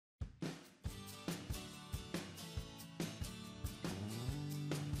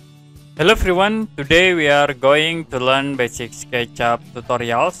Hello everyone, today we are going to learn basic SketchUp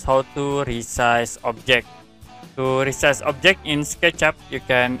tutorials how to resize object. To resize object in SketchUp, you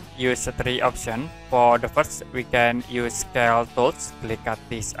can use three options. For the first, we can use scale tools. Click at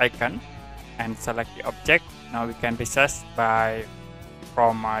this icon and select the object. Now we can resize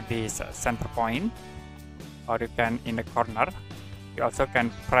from this center point, or you can in the corner. You also can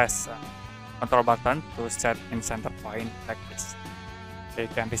press control button to set in center point like this. So you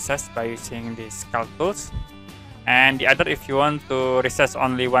can resize by using the scale tools. And the other, if you want to resize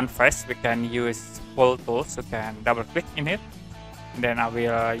only one face, we can use pull tools. You can double click in it. And then I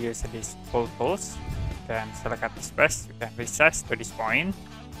will use this pull tools. You can select at this face. You can resize to this point,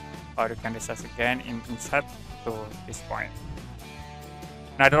 or you can resize again inside to this point.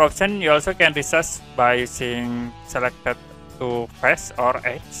 Another option, you also can resize by using selected to face or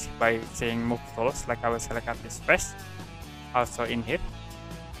edge by using move tools. Like I will select at this face, also in here.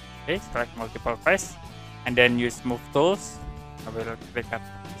 Okay, select multiple face and then use move tools. I will click at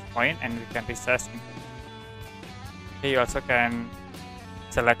this point and we can resize into it. Okay, you also can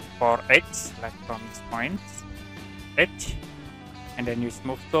select for edge, like from this point, edge, and then use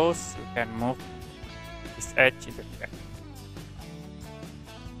move tools. You can move this edge into the edge.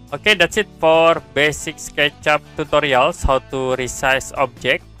 Okay, that's it for basic SketchUp tutorials how to resize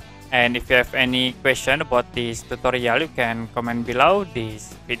object. And if you have any question about this tutorial, you can comment below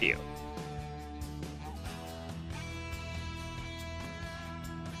this video.